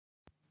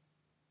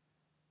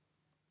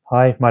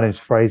Hi, my name's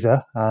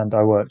Fraser and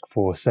I work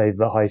for Save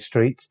the High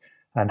Street.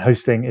 And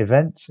hosting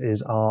events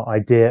is our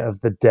idea of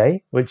the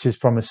day, which is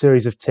from a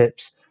series of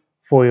tips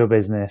for your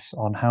business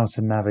on how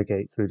to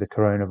navigate through the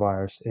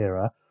coronavirus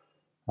era.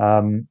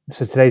 So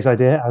today's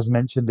idea, as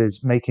mentioned,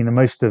 is making the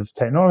most of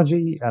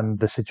technology and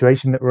the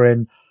situation that we're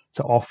in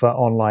to offer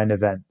online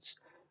events,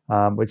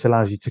 which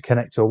allows you to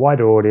connect to a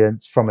wider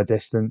audience from a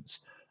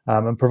distance,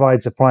 and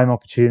provides a prime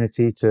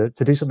opportunity to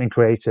do something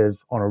creative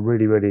on a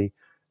really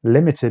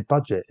limited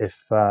budget if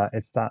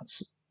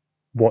that's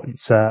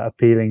what's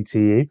appealing to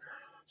you.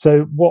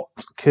 So what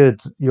could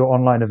your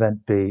online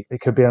event be? It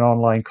could be an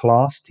online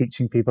class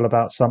teaching people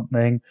about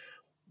something,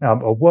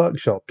 a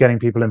workshop, getting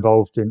people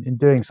involved in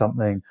doing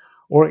something,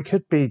 or it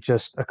could be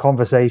just a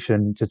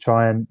conversation to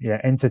try and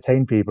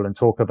entertain people and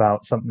talk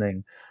about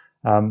something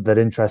that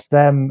interests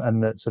them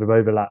and that sort of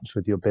overlaps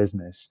with your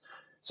business.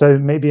 So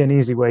maybe an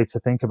easy way to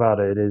think about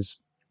it is,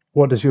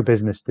 what does your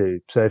business do?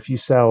 So if you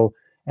sell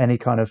any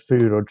kind of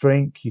food or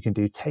drink, you can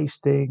do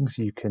tastings,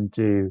 you can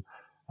do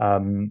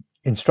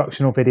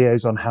instructional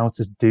videos on how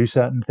to do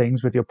certain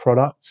things with your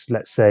products.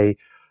 Let's say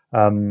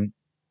um,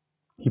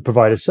 you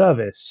provide a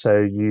service, so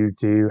you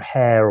do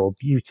hair or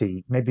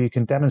beauty. Maybe you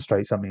can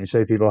demonstrate something and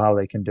show people how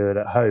they can do it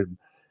at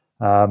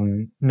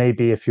home.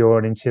 Maybe if you're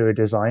an interior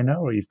designer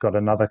or you've got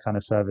another kind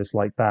of service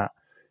like that,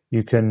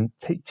 you can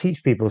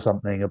teach people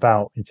something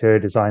about interior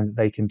design that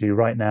they can do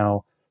right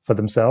now for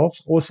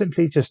themselves, or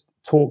simply just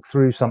talk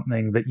through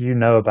something that you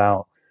know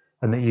about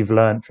and that you've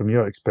learned from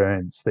your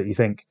experience that you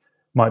think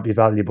might be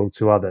valuable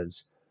to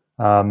others.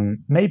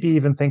 Maybe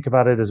even think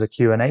about it as a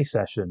Q&A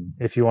session.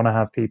 If you want to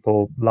have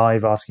people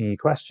live asking you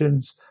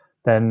questions,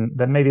 then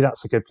maybe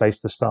that's a good place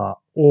to start.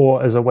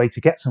 Or as a way to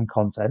get some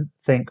content,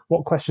 think,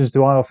 what questions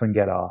do I often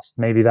get asked?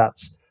 Maybe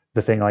that's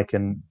the thing I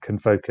can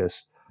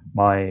focus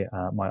my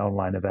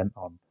online event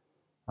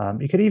on.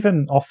 You could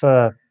even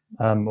offer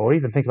or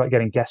even think about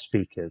getting guest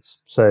speakers,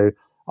 so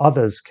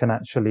others can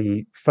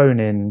actually phone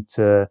in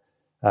to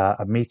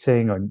a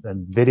meeting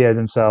and video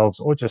themselves,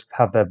 or just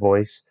have their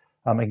voice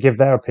and give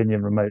their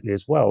opinion remotely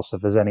as well. So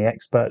if there's any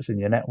experts in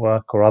your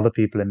network or other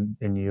people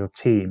in your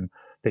team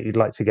that you'd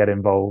like to get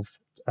involved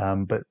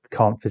but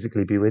can't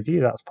physically be with you,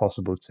 that's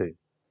possible too.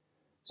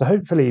 So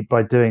hopefully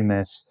by doing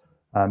this,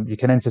 you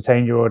can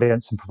entertain your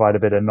audience and provide a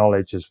bit of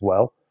knowledge as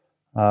well.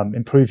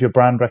 Improve your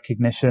brand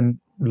recognition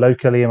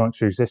locally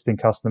amongst your existing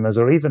customers,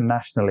 or even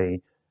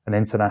nationally and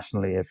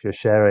internationally if you're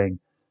sharing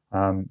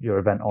your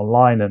event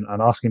online and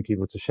asking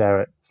people to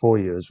share it for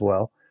you as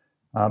well.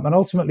 And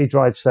ultimately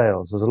drive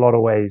sales. There's a lot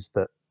of ways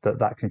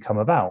that can come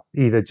about,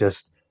 either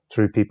just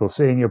through people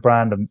seeing your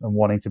brand and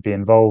wanting to be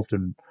involved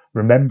and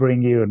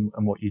remembering you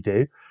and what you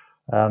do.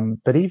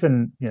 But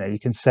even, you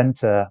can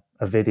center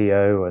a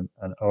video or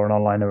an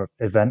online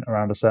event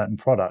around a certain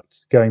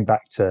product. Going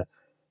back to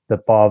the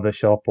barber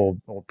shop or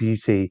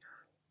beauty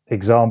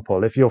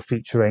example, if you're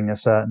featuring a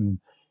certain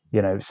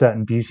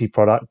beauty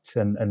product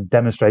and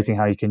demonstrating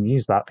how you can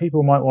use that,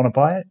 people might want to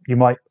buy it. You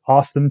might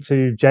ask them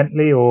to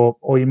gently, or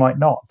you might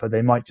not, but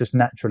they might just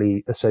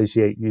naturally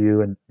associate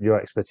you and your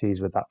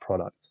expertise with that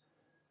product.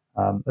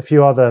 A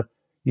few other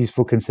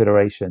useful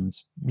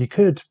considerations: you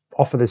could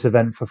offer this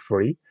event for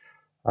free,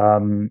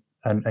 and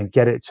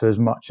get it to as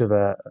much of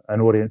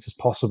an audience as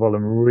possible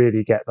and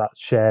really get that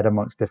shared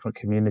amongst different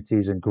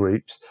communities and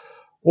groups.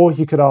 Or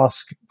you could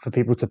ask for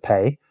people to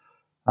pay,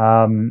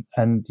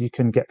 and you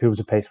can get people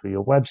to pay through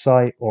your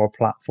website or a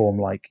platform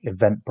like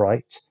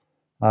Eventbrite.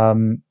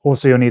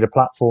 Also, you'll need a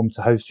platform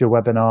to host your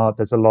webinar.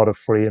 There's a lot of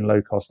free and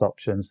low cost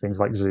options, things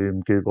like Zoom,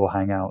 Google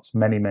Hangouts,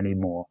 many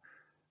more.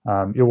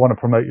 You'll want to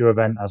promote your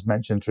event, as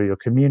mentioned, through your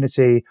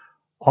community.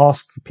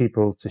 Ask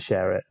people to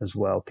share it as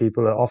well.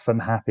 People are often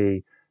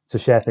happy to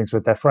share things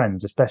with their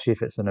friends, especially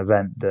if it's an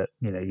event that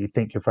you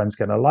think your friend's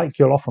going to like.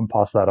 You'll often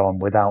pass that on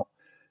without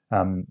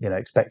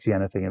expecting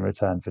anything in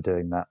return for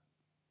doing that.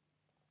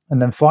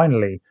 And then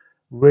finally,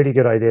 really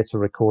good idea to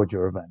record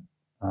your event.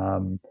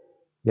 Um,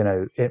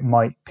 it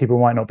might people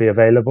might not be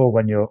available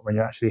when you're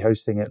actually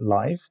hosting it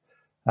live,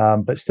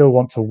 but still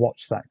want to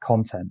watch that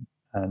content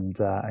and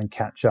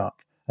catch up.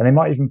 And they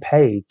might even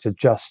pay to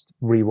just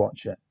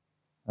rewatch it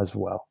as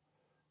well.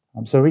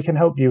 So we can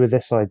help you with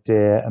this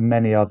idea and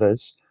many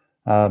others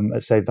at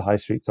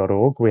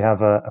SaveTheHighStreet.org. We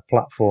have a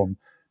platform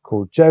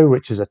called Joe,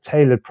 which is a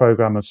tailored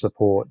program of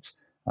support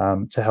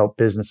to help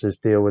businesses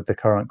deal with the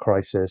current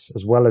crisis,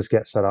 as well as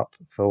get set up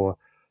for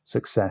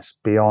success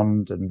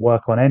beyond and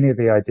work on any of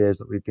the ideas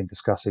that we've been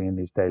discussing in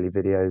these daily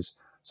videos.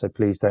 So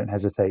please don't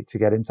hesitate to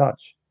get in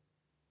touch.